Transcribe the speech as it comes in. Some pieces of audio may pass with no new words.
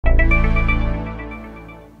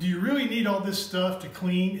need all this stuff to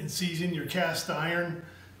clean and season your cast iron?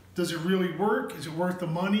 Does it really work? Is it worth the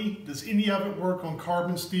money? Does any of it work on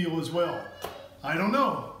carbon steel as well? I don't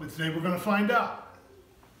know, but today we're going to find out.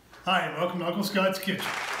 Hi, and welcome to Uncle Scott's Kitchen.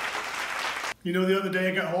 You know, the other day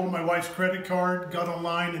I got hold of my wife's credit card, got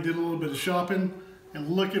online and did a little bit of shopping, and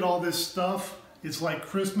look at all this stuff. It's like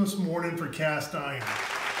Christmas morning for cast iron.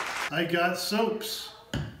 I got soaps,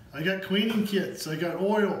 I got cleaning kits, I got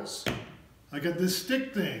oils, I got this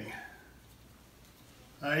stick thing,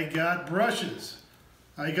 I got brushes,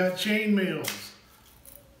 I got chain mails,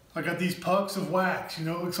 I got these pucks of wax. You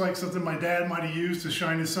know, it looks like something my dad might have used to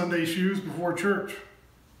shine his Sunday shoes before church.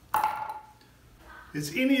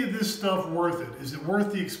 Is any of this stuff worth it? Is it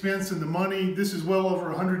worth the expense and the money? This is well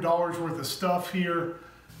over $100 worth of stuff here.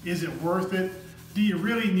 Is it worth it? Do you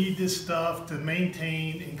really need this stuff to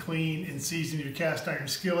maintain and clean and season your cast iron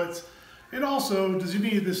skillets? And also, does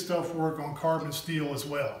any of this stuff work on carbon steel as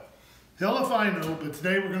well? Hell if I know, but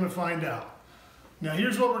today we're going to find out. Now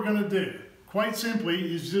here's what we're going to do. Quite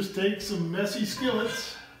simply is just take some messy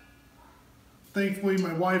skillets. Thankfully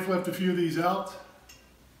my wife left a few of these out.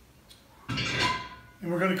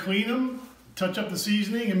 And we're going to clean them, touch up the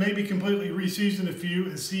seasoning, and maybe completely re-season a few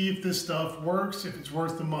and see if this stuff works, if it's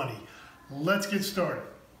worth the money. Let's get started.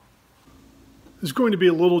 There's going to be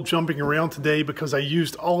a little jumping around today because I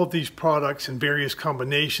used all of these products in various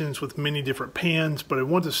combinations with many different pans, but I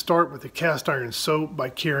want to start with the cast iron soap by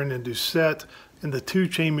Karen and Doucette and the 2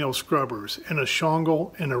 chainmail scrubbers, an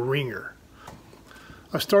Ationgle and a ringer.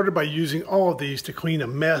 I started by using all of these to clean a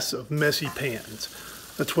mess of messy pans.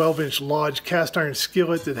 A 12-inch Lodge cast iron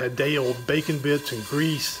skillet that had day-old bacon bits and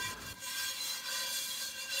grease,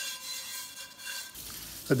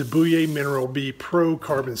 a De Buyer Mineral B Pro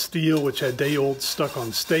carbon steel which had day-old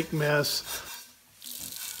stuck-on steak mess.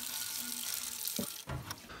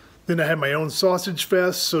 Then I had my own sausage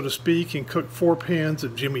fest, so to speak, and cooked 4 pans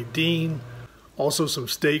of Jimmy Dean, also some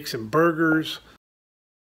steaks and burgers.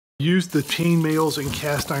 Used the chainmails and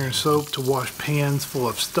cast iron soap to wash pans full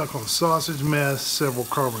of stuck-on sausage mess, several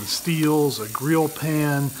carbon steels, a grill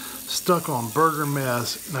pan, stuck-on burger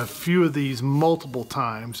mess, and a few of these multiple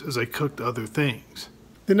times as I cooked other things.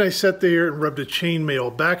 Then I sat there and rubbed a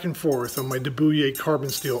chainmail back and forth on my De Buyer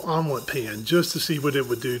carbon steel omelet pan just to see what it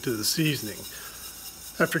would do to the seasoning.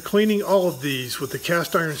 After cleaning all of these with the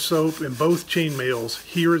cast iron soap and both chainmails,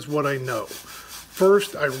 here is what I know.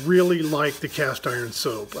 First, I really like the cast iron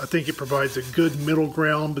soap. I think it provides a good middle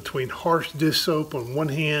ground between harsh dish soap on one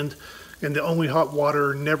hand and the only hot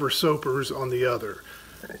water never soapers on the other.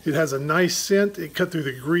 It has a nice scent. It cut through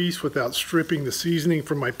the grease without stripping the seasoning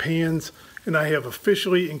from my pans, and I have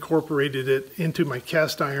officially incorporated it into my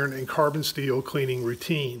cast iron and carbon steel cleaning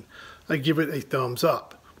routine. I give it a thumbs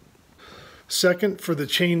up. Second, for the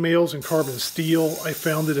chainmails and carbon steel, I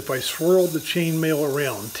found that if I swirled the chainmail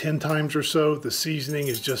around 10 times or so, the seasoning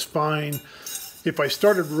is just fine. If I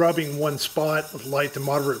started rubbing one spot with light to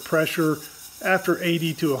moderate pressure, after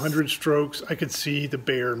 80 to 100 strokes, I could see the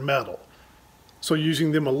bare metal. So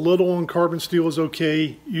using them a little on carbon steel is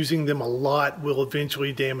okay. Using them a lot will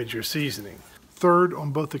eventually damage your seasoning. Third, on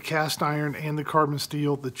both the cast iron and the carbon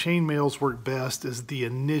steel, the chainmails work best as the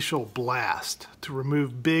initial blast to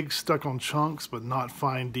remove big stuck-on chunks but not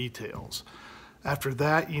fine details. After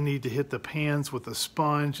that, you need to hit the pans with a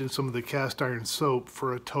sponge and some of the cast iron soap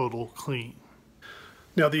for a total clean.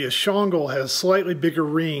 Now the Ationgle has slightly bigger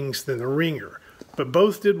rings than the ringer, but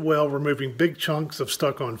both did well removing big chunks of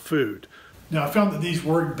stuck-on food. Now I found that these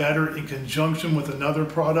work better in conjunction with another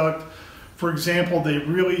product. For example, they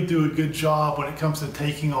really do a good job when it comes to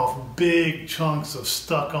taking off big chunks of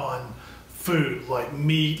stuck-on food, like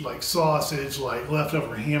meat, like sausage, like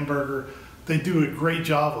leftover hamburger. They do a great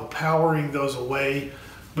job of powering those away.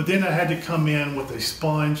 But then I had to come in with a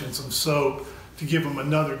sponge and some soap to give them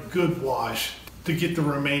another good wash to get the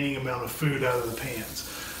remaining amount of food out of the pans.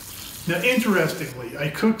 Now, interestingly, I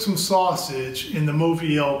cooked some sausage in the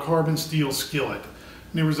Mauviel carbon steel skillet.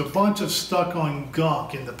 And there was a bunch of stuck-on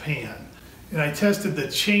gunk in the pan. And I tested the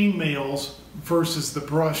chainmails versus the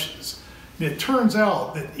brushes. And it turns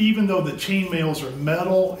out that even though the chainmails are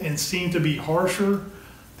metal and seem to be harsher,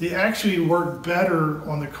 they actually work better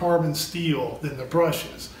on the carbon steel than the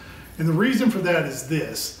brushes. And the reason for that is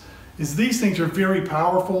this, is these things are very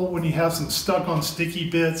powerful. When you have some stuck-on sticky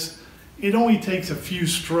bits, it only takes a few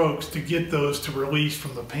strokes to get those to release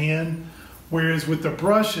from the pan. Whereas with the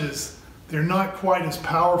brushes, they're not quite as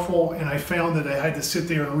powerful, and I found that I had to sit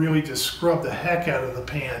there and really just scrub the heck out of the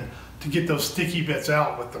pan to get those sticky bits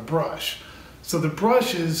out with the brush. So the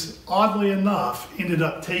brushes, oddly enough, ended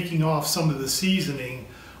up taking off some of the seasoning,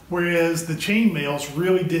 whereas the chainmails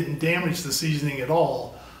really didn't damage the seasoning at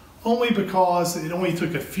all. only because it only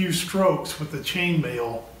took a few strokes with the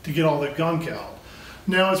chainmail to get all the gunk out.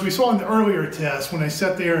 Now, as we saw in the earlier test, when I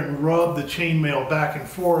sat there and rubbed the chainmail back and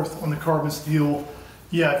forth on the carbon steel,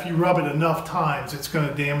 yeah, if you rub it enough times, it's going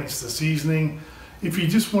to damage the seasoning. If you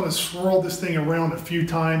just want to swirl this thing around a few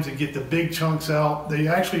times and get the big chunks out, they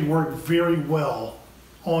actually work very well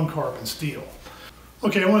on carbon steel.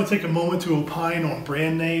 Okay, I want to take a moment to opine on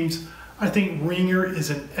brand names. I think Ringer is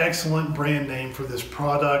an excellent brand name for this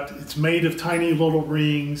product. It's made of tiny little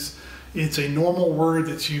rings. It's a normal word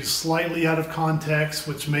that's used slightly out of context,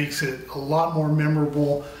 which makes it a lot more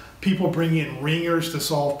memorable. People bring in ringers to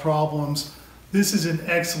solve problems. This is an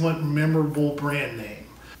excellent, memorable brand name.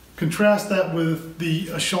 Contrast that with the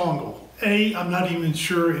Ationgle. A, I'm not even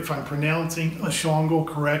sure if I'm pronouncing Ationgle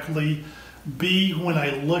correctly. B, when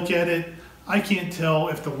I look at it, I can't tell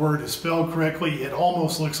if the word is spelled correctly. It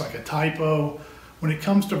almost looks like a typo. When it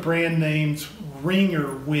comes to brand names,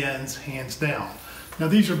 Ringer wins hands down. Now,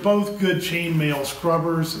 these are both good chainmail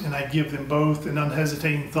scrubbers, and I give them both an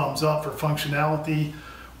unhesitating thumbs up for functionality.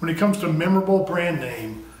 When it comes to memorable brand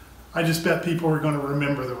name, I just bet people are going to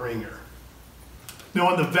remember the Ringer. Now,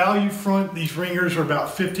 on the value front, these Ringers are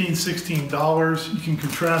about $15, $16. You can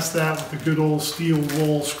contrast that with the good old steel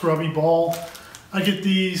wool scrubby ball. I get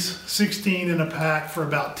these 16 in a pack for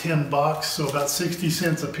about 10 bucks, so about 60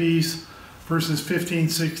 cents a piece versus 15,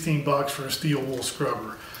 16 bucks for a steel wool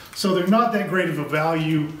scrubber. So they're not that great of a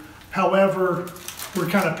value. However, we're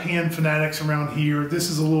kind of pan fanatics around here. This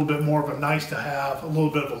is a little bit more of a nice to have, a little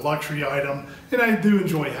bit of a luxury item, and I do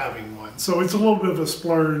enjoy having one. So it's a little bit of a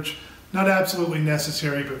splurge, not absolutely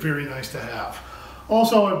necessary, but very nice to have.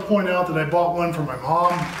 Also, I would point out that I bought one for my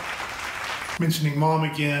mom, mentioning mom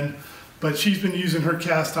again, but she's been using her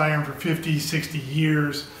cast iron for 50, 60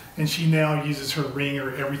 years, and she now uses her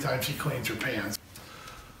Ringer every time she cleans her pans.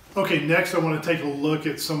 Okay, next I want to take a look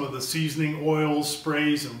at some of the seasoning oils,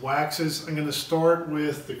 sprays, and waxes. I'm going to start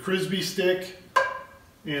with the Crisbee Stik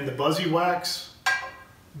and the Buzzy Waxx.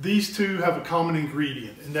 These two have a common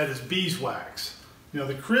ingredient, and that is beeswax. Now,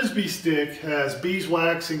 the Crisbee Stik has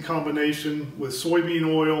beeswax in combination with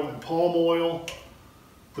soybean oil and palm oil.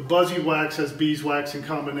 The Buzzy Waxx has beeswax in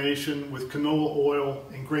combination with canola oil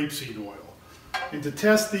and grapeseed oil. And to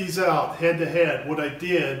test these out head to head, what I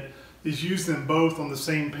did is use them both on the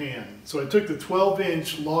same pan. So I took the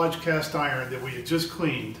 12-inch Lodge cast iron that we had just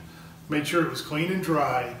cleaned, made sure it was clean and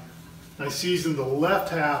dry, and I seasoned the left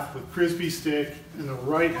half with Crisbee Stik and the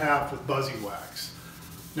right half with Buzzy Waxx.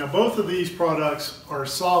 Now, both of these products are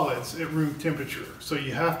solids at room temperature, so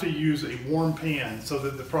you have to use a warm pan so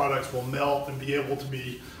that the products will melt and be able to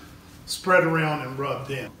be spread around and rubbed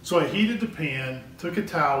in. So I heated the pan, took a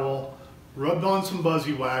towel, rubbed on some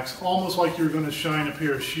Buzzy Waxx, almost like you're going to shine a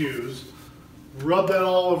pair of shoes. Rubbed that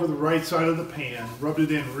all over the right side of the pan, rubbed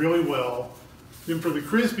it in really well. Then for the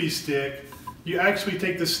Crisbee Stik, you actually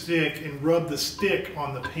take the stick and rub the stick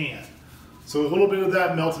on the pan. So a little bit of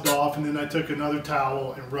that melted off, and then I took another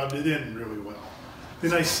towel and rubbed it in really well.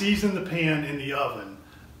 Then I seasoned the pan in the oven.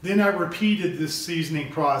 Then I repeated this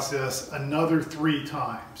seasoning process another 3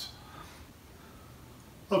 times.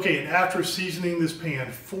 Okay, and after seasoning this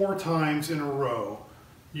pan 4 times in a row,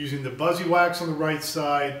 using the Buzzy Waxx on the right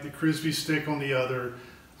side, the Crisbee Stik on the other,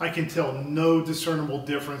 I can tell no discernible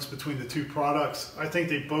difference between the two products. I think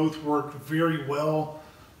they both work very well.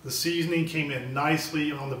 The seasoning came in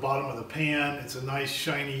nicely on the bottom of the pan. It's a nice,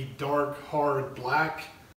 shiny, dark, hard black.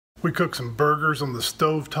 We cooked some burgers on the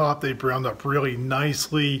stove top. They browned up really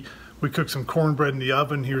nicely. We cooked some cornbread in the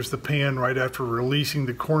oven. Here's the pan right after releasing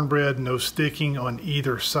the cornbread. No sticking on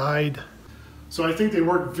either side. So I think they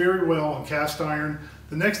work very well on cast iron.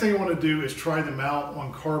 The next thing I want to do is try them out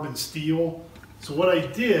on carbon steel. So what I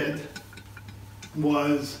did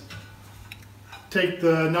was take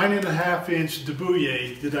the 9.5-inch De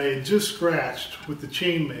Buyer that I had just scratched with the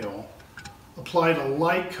chainmail, applied a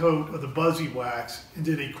light coat of the Buzzy Waxx, and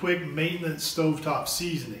did a quick maintenance stovetop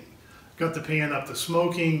seasoning. Got the pan up to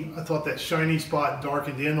smoking. I thought that shiny spot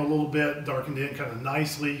darkened in a little bit, darkened in kind of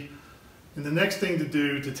nicely. And the next thing to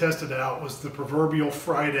do to test it out was the proverbial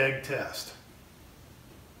fried egg test.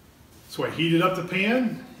 So I heated up the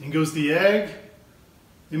pan, in goes the egg,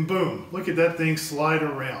 and boom, look at that thing slide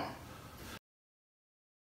around.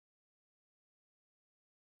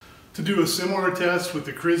 To do a similar test with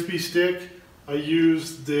the Crisbee Stik, I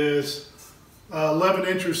used this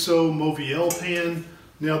 11-inch or so Mauviel pan.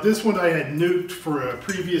 Now this one I had nuked for a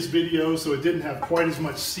previous video, so it didn't have quite as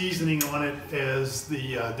much seasoning on it as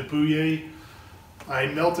the De Buyer. I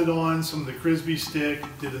melted on some of the Crisbee Stik,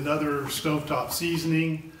 did another stovetop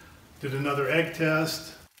seasoning, did another egg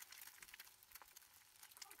test.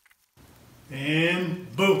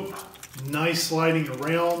 and boom, nice sliding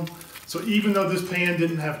around. So even though this pan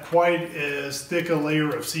didn't have quite as thick a layer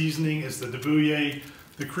of seasoning as the De Buyer,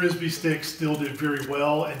 the Crisbee Stik still did very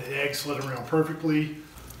well and the egg slid around perfectly.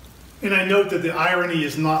 And I note that the irony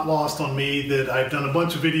is not lost on me that I've done a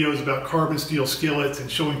bunch of videos about carbon steel skillets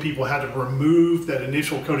and showing people how to remove that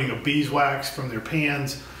initial coating of beeswax from their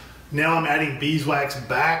pans. Now I'm adding beeswax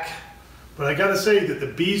back, but I gotta say that the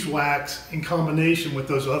beeswax in combination with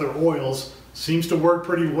those other oils seems to work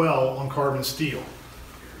pretty well on carbon steel.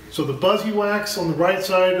 So the Buzzy Waxx on the right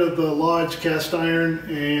side of the Lodge cast iron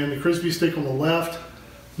and the Crisbee Stik on the left,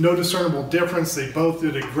 no discernible difference. They both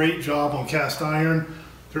did a great job on cast iron.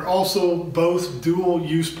 They're also both dual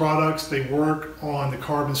use products. They work on the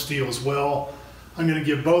carbon steel as well. I'm gonna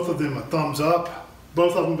give both of them a thumbs up.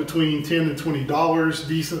 Both of them between $10 and $20,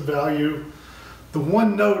 decent value. The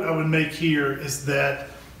one note I would make here is that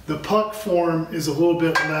the puck form is a little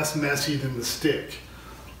bit less messy than the stick.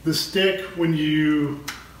 The stick, when you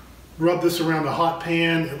rub this around a hot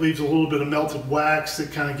pan, it leaves a little bit of melted wax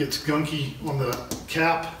that kind of gets gunky on the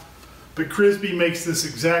cap. But Crisbee makes this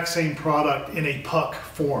exact same product in a puck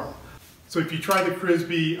form. So if you try the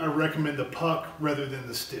Crisbee, I recommend the puck rather than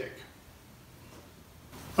the stick.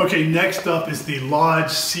 Okay, next up is the Lodge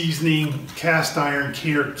Seasoning Cast Iron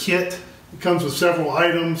Care Kit. It comes with several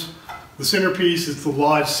items. The centerpiece is the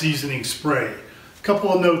Lodge Seasoning Spray. A couple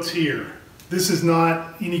of notes here. This is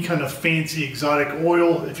not any kind of fancy exotic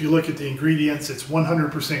oil. If you look at the ingredients, it's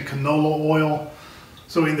 100% canola oil.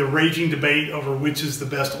 So in the raging debate over which is the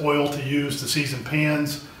best oil to use to season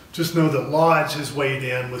pans, just know that Lodge has weighed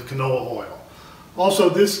in with canola oil. Also,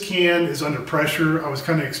 this can is under pressure. I was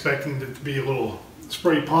kind of expecting it to be a little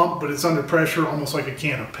spray pump, but it's under pressure almost like a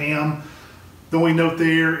can of Pam. The only note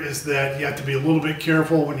there is that you have to be a little bit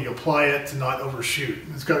careful when you apply it to not overshoot.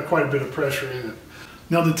 It's got quite a bit of pressure in it.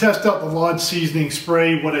 Now to test out the Lodge Seasoning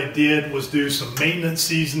Spray, what I did was do some maintenance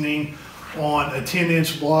seasoning on a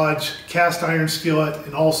 10-inch Lodge cast iron skillet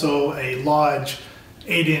and also a Lodge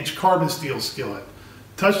 8-inch carbon steel skillet.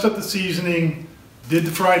 Touched up the seasoning, did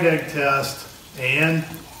the fried egg test, and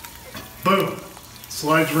boom!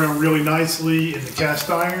 Slides around really nicely in the cast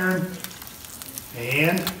iron,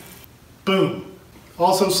 and boom!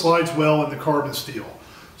 Also slides well in the carbon steel.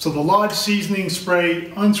 So the Lodge Seasoning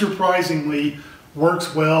Spray, unsurprisingly,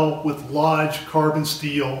 works well with Lodge carbon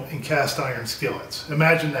steel and cast iron skillets.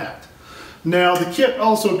 Imagine that. Now the kit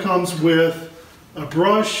also comes with a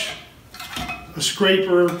brush, a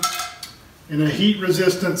scraper, and a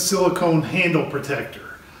heat-resistant silicone handle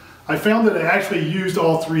protector. I found that I actually used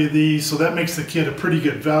all three of these, so that makes the kit a pretty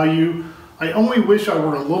good value. I only wish I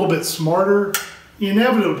were a little bit smarter.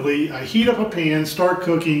 Inevitably, I heat up a pan, start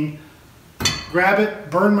cooking, grab it,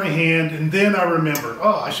 burn my hand, and then I remember,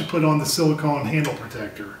 oh, I should put on the silicone handle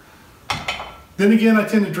protector. Then again, I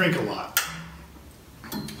tend to drink a lot.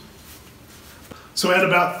 So at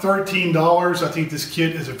about $13, I think this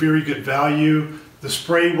kit is a very good value. The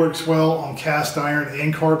spray works well on cast iron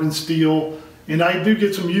and carbon steel, and I do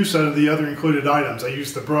get some use out of the other included items. I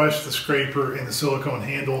use the brush, the scraper, and the silicone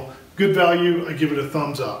handle. Good value, I give it a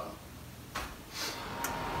thumbs up.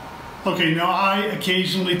 Okay, now I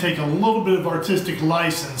occasionally take a little bit of artistic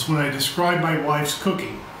license when I describe my wife's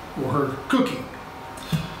cooking, or her cooking.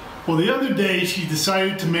 Well, the other day she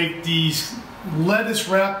decided to make these lettuce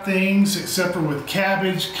wrap things, except for with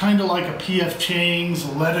cabbage, kind of like a P.F. Chang's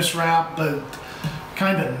lettuce wrap, but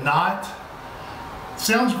kind of not.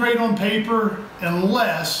 Sounds great on paper,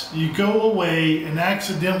 unless you go away and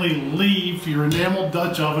accidentally leave your enameled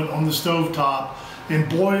Dutch oven on the stovetop and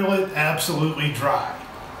boil it absolutely dry.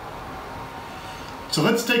 So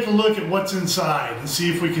let's take a look at what's inside and see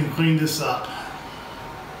if we can clean this up.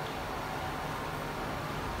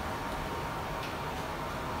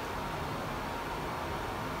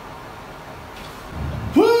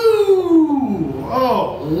 Woo!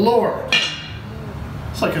 Oh, Lord.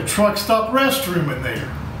 It's like a truck stop restroom in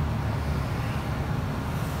there.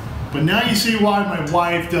 But now you see why my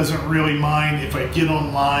wife doesn't really mind if I get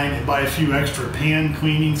online and buy a few extra pan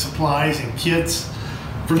cleaning supplies and kits.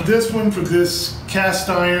 For this one, for this cast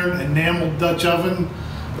iron enameled Dutch oven,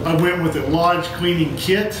 I went with a Lodge cleaning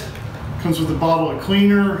kit. Comes with a bottle of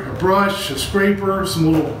cleaner, a brush, a scraper,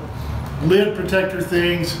 some little lid protector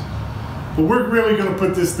things. But we're really going to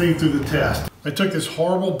put this thing through the test. I took this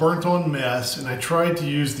horrible burnt on mess and I tried to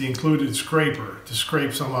use the included scraper to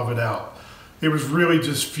scrape some of it out. It was really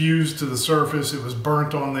just fused to the surface. It was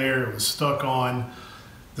burnt on there, it was stuck on.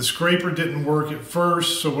 The scraper didn't work at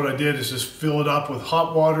first, so what I did is just fill it up with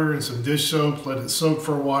hot water and some dish soap, let it soak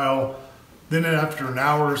for a while. Then after an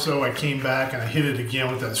hour or so, I came back and I hit it again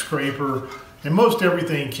with that scraper, and most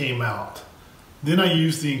everything came out. Then I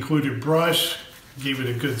used the included brush, gave it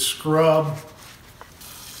a good scrub,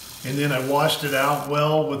 and then I washed it out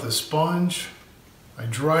well with a sponge. I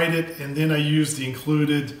dried it, and then I used the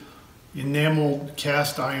included enameled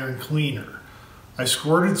cast iron cleaner. I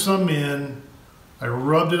squirted some in, I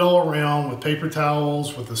rubbed it all around with paper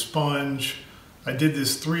towels, with a sponge. I did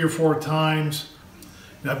this 3 or 4 times.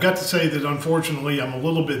 And I've got to say that unfortunately I'm a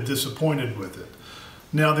little bit disappointed with it.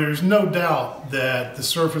 Now there's no doubt that the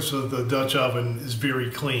surface of the Dutch oven is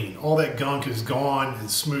very clean. All that gunk is gone,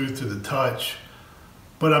 it's smooth to the touch.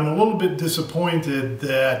 But I'm a little bit disappointed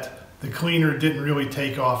that the cleaner didn't really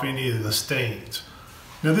take off any of the stains.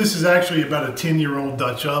 Now this is actually about a 10-year-old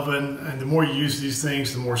Dutch oven, and the more you use these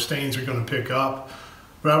things, the more stains are going to pick up.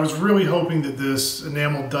 But I was really hoping that this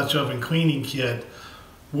enameled Dutch oven cleaning kit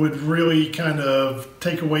would really kind of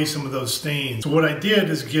take away some of those stains. So what I did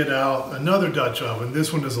is get out another Dutch oven.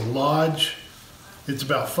 This one is a Lodge. It's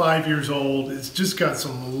about 5 years old. It's just got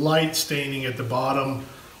some light staining at the bottom.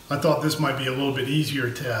 I thought this might be a little bit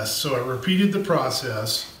easier test. So I repeated the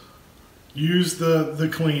process. Used the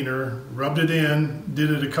cleaner, rubbed it in, did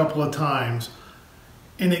it a couple of times,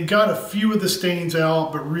 and it got a few of the stains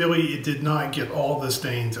out, but really it did not get all the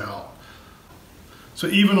stains out. So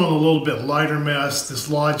even on a little bit lighter mess, this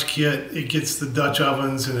Lodge kit, it gets the Dutch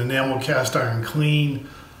ovens and enamel cast iron clean,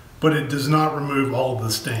 but it does not remove all of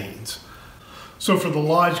the stains. So for the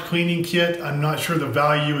Lodge cleaning kit, I'm not sure the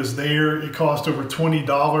value is there. It cost over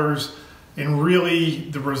 $20. And really,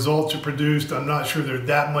 the results it produced, I'm not sure they're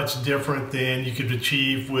that much different than you could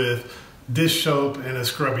achieve with dish soap and a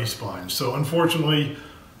scrubby sponge. So unfortunately,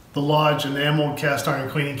 the Lodge enamel cast iron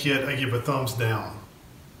cleaning kit, I give a thumbs down.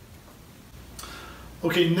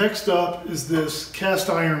 Okay, next up is this cast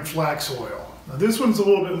iron flax oil. Now this one's a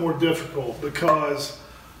little bit more difficult because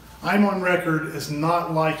I'm on record as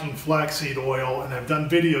not liking flaxseed oil, and I've done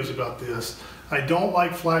videos about this. I don't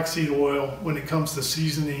like flaxseed oil when it comes to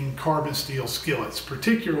seasoning carbon steel skillets,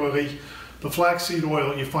 particularly the flaxseed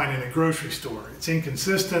oil you find in a grocery store. It's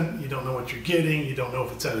inconsistent, you don't know what you're getting, you don't know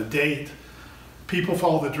if it's out of date. People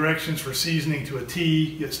follow the directions for seasoning to a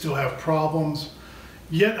T, yet still have problems.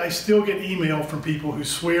 Yet I still get email from people who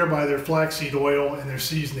swear by their flaxseed oil and their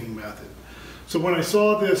seasoning method. So when I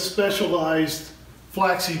saw this specialized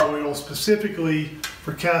flaxseed oil specifically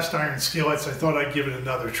for cast iron skillets, I thought I'd give it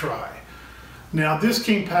another try. Now this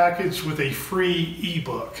came packaged with a free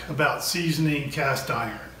ebook about seasoning cast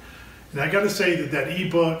iron. And I gotta say that that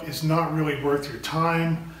ebook is not really worth your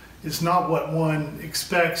time. It's not what one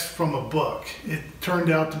expects from a book. It turned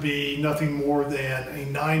out to be nothing more than a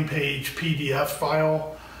 9-page PDF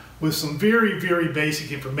file with some very, very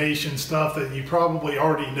basic information, stuff that you probably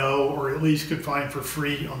already know or at least could find for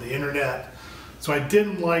free on the internet. So I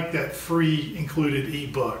didn't like that free included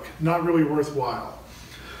ebook. Not really worthwhile.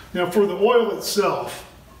 Now for the oil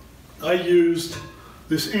itself, I used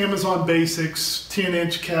this Amazon Basics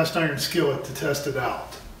 10-inch cast iron skillet to test it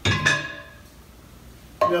out.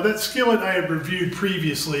 Now that skillet I had reviewed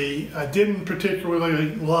previously, I didn't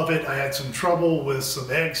particularly love it. I had some trouble with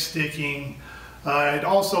some eggs sticking. I'd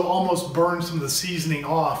also almost burned some of the seasoning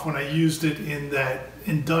off when I used it in that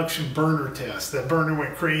induction burner test. That burner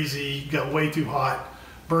went crazy, got way too hot,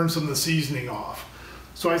 burned some of the seasoning off.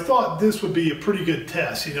 So I thought this would be a pretty good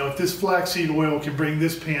test. You know, if this flaxseed oil can bring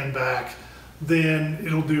this pan back, then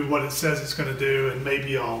it'll do what it says it's going to do, and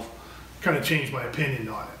maybe I'll kind of change my opinion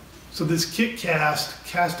on it. So this KitCast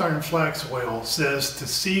cast iron flax oil says to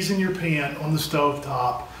season your pan on the stove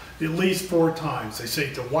top at least 4 times. They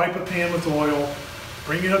say to wipe a pan with oil,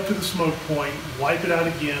 bring it up to the smoke point, wipe it out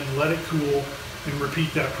again, let it cool, and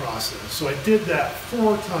repeat that process. So I did that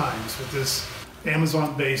 4 times with this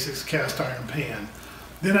Amazon Basics cast iron pan.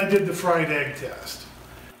 Then I did the fried egg test.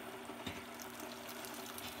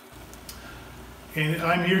 And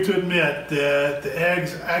I'm here to admit that the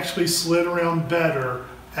eggs actually slid around better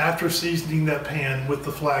after seasoning that pan with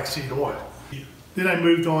the flaxseed oil. Then I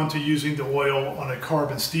moved on to using the oil on a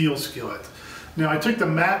carbon steel skillet. Now I took the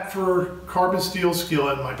Matfer carbon steel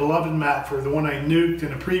skillet, my beloved Matfer, the one I nuked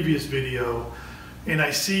in a previous video, and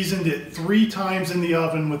I seasoned it 3 times in the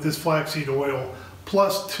oven with this flaxseed oil,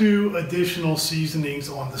 plus 2 additional seasonings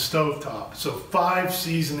on the stovetop. So 5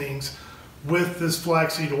 seasonings with this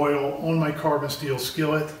flaxseed oil on my carbon steel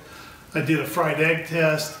skillet. I did a fried egg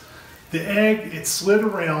test. The egg, it slid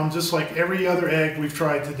around just like every other egg we've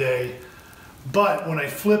tried today. But when I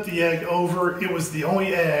flipped the egg over, it was the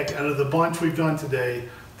only egg out of the bunch we've done today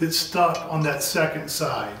that stuck on that second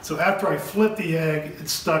side. So after I flipped the egg, it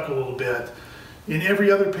stuck a little bit. In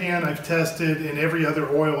every other pan I've tested, in every other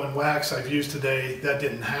oil and wax I've used today, that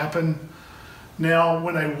didn't happen. Now,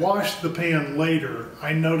 when I washed the pan later,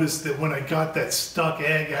 I noticed that when I got that stuck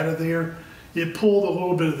egg out of there, it pulled a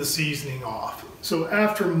little bit of the seasoning off. So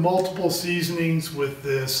after multiple seasonings with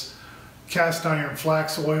this cast iron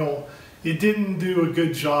flax oil, it didn't do a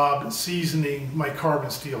good job seasoning my carbon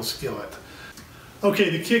steel skillet. Okay,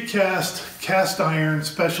 the KitCast cast iron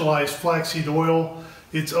specialized flaxseed oil,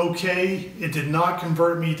 it's okay. It did not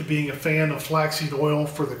convert me to being a fan of flaxseed oil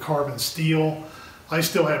for the carbon steel. I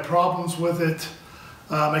still had problems with it.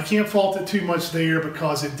 I can't fault it too much there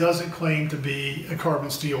because it doesn't claim to be a carbon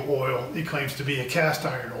steel oil. It claims to be a cast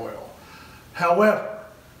iron oil. However,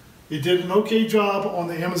 it did an okay job on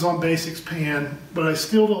the Amazon Basics pan, but I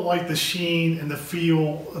still don't like the sheen and the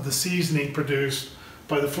feel of the seasoning produced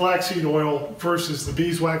by the flaxseed oil versus the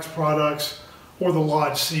beeswax products or the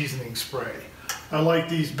Lodge seasoning spray. I like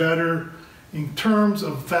these better. In terms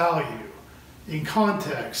of value, in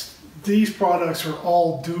context, these products are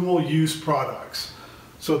all dual use products.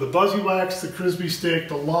 So the Buzzy Waxx, the Crisbee Stik,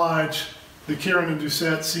 the Lodge, the Caron &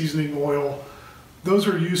 Doucette seasoning oil, those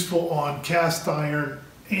are useful on cast iron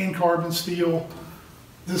and carbon steel.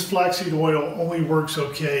 This flaxseed oil only works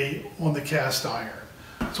okay on the cast iron.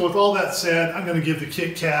 So with all that said, I'm going to give the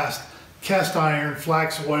KitCast cast iron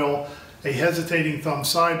flax oil a hesitating thumb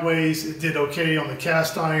sideways. It did okay on the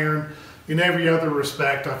cast iron. In every other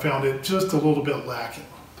respect, I found it just a little bit lacking.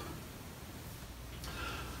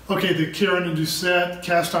 Okay, the Caron & Doucette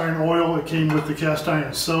cast iron oil, it came with the cast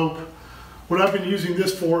iron soap. What I've been using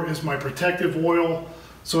this for is my protective oil.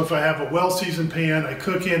 So if I have a well-seasoned pan, I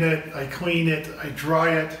cook in it, I clean it, I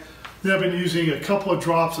dry it. Then I've been using a couple of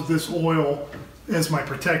drops of this oil as my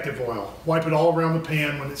protective oil. Wipe it all around the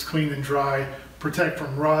pan when it's clean and dry, protect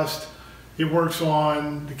from rust. It works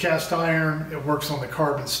on the cast iron, it works on the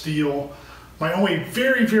carbon steel. My only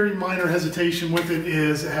very, very minor hesitation with it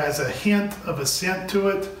is it has a hint of a scent to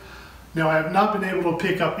it. Now, I have not been able to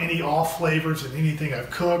pick up any off flavors in anything I've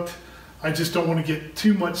cooked. I just don't want to get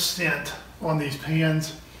too much scent on these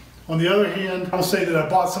pans. On the other hand, I'll say that I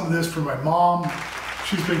bought some of this for my mom.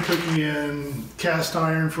 She's been cooking in cast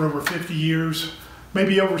iron for over 50 years,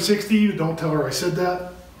 maybe over 60, but don't tell her I said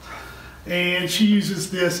that. And she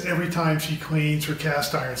uses this every time she cleans her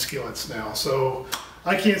cast iron skillets now. So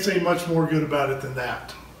I can't say much more good about it than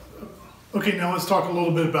that. Okay, now let's talk a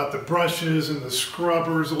little bit about the brushes and the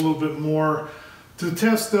scrubbers a little bit more. To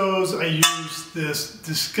test those, I use this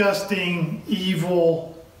disgusting,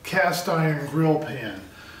 evil cast iron grill pan.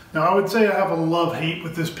 Now, I would say I have a love-hate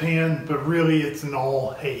with this pan, but really it's an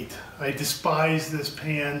all-hate. I despise this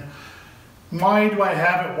pan. Why do I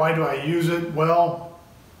have it? Why do I use it? Well,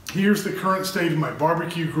 here's the current state of my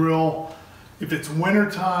barbecue grill. If it's winter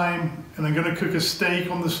time and I'm gonna cook a steak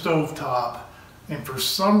on the stovetop, and for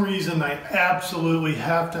some reason I absolutely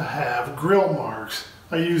have to have grill marks,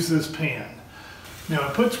 I use this pan. Now,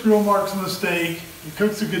 it puts grill marks on the steak, it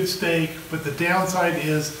cooks a good steak, but the downside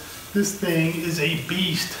is this thing is a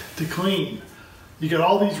beast to clean. You got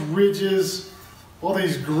all these ridges, all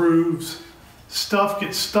these grooves, stuff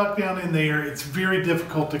gets stuck down in there, it's very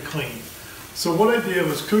difficult to clean. So what I did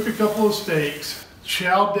was cook a couple of steaks,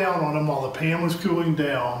 chowed down on them while the pan was cooling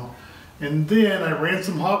down, and then I ran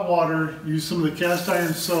some hot water, used some of the cast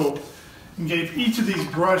iron soap, and gave each of these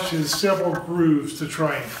brushes several grooves to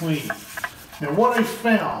try and clean. Now, what I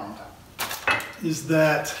found is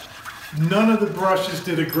that none of the brushes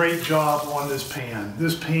did a great job on this pan.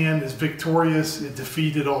 This pan is victorious. It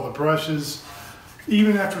defeated all the brushes.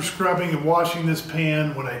 Even after scrubbing and washing this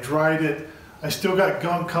pan, when I dried it, I still got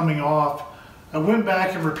gunk coming off. I went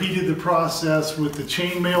back and repeated the process with the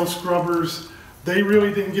chainmail scrubbers. They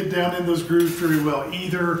really didn't get down in those grooves very well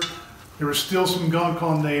either. There was still some gunk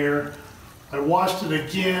on there. I washed it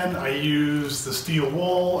again. I used the steel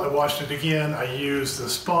wool. I washed it again. I used the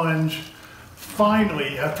sponge.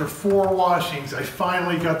 Finally, after 4 washings, I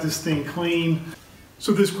finally got this thing clean.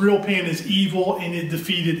 So this grill pan is evil, and it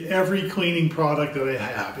defeated every cleaning product that I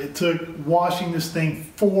have. It took washing this thing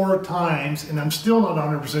 4 times, and I'm still not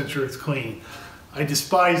 100% sure it's clean. I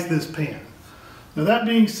despise this pan. Now, that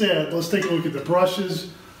being said, let's take a look at the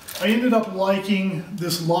brushes. I ended up liking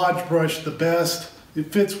this Lodge brush the best.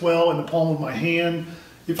 It fits well in the palm of my hand.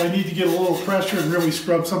 If I need to get a little pressure and really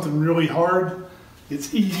scrub something really hard,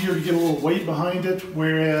 it's easier to get a little weight behind it,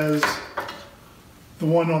 whereas the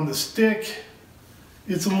one on the stick,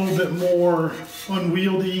 it's a little bit more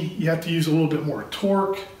unwieldy. You have to use a little bit more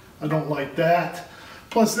torque. I don't like that.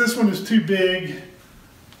 Plus, this one is too big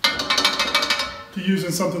to use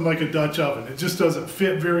in something like a Dutch oven. It just doesn't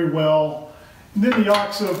fit very well. And then the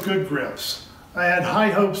OXO Good Grips. I had high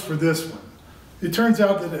hopes for this one. It turns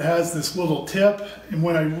out that it has this little tip, and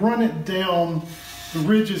when I run it down the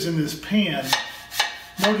ridges in this pan,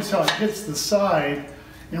 Notice how it hits the side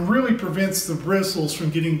and really prevents the bristles from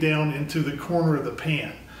getting down into the corner of the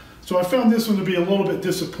pan. So I found this one to be a little bit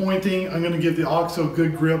disappointing. I'm going to give the OXO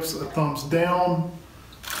Good Grips a thumbs down.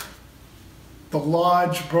 The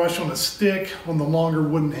Lodge brush on a stick on the longer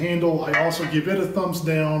wooden handle, I also give it a thumbs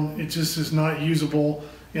down. It just is not usable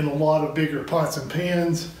in a lot of bigger pots and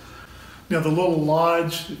pans. Now the little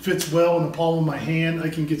Lodge, it fits well in the palm of my hand. I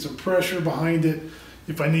can get some pressure behind it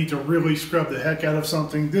if I need to really scrub the heck out of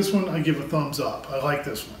something. This one I give a thumbs up. I like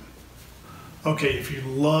this one. Okay, if you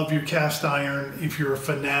love your cast iron, if you're a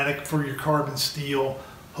fanatic for your carbon steel,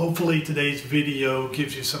 hopefully today's video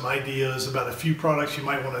gives you some ideas about a few products you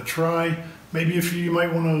might want to try, maybe a few you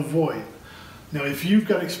might want to avoid. Now, if you've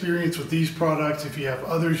got experience with these products, if you have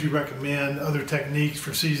others you recommend, other techniques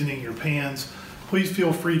for seasoning your pans, please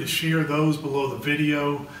feel free to share those below the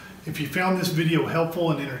video. If you found this video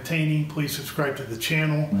helpful and entertaining, please subscribe to the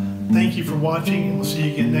channel. Thank you for watching, and we'll see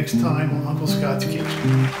you again next time on Uncle Scott's Kitchen.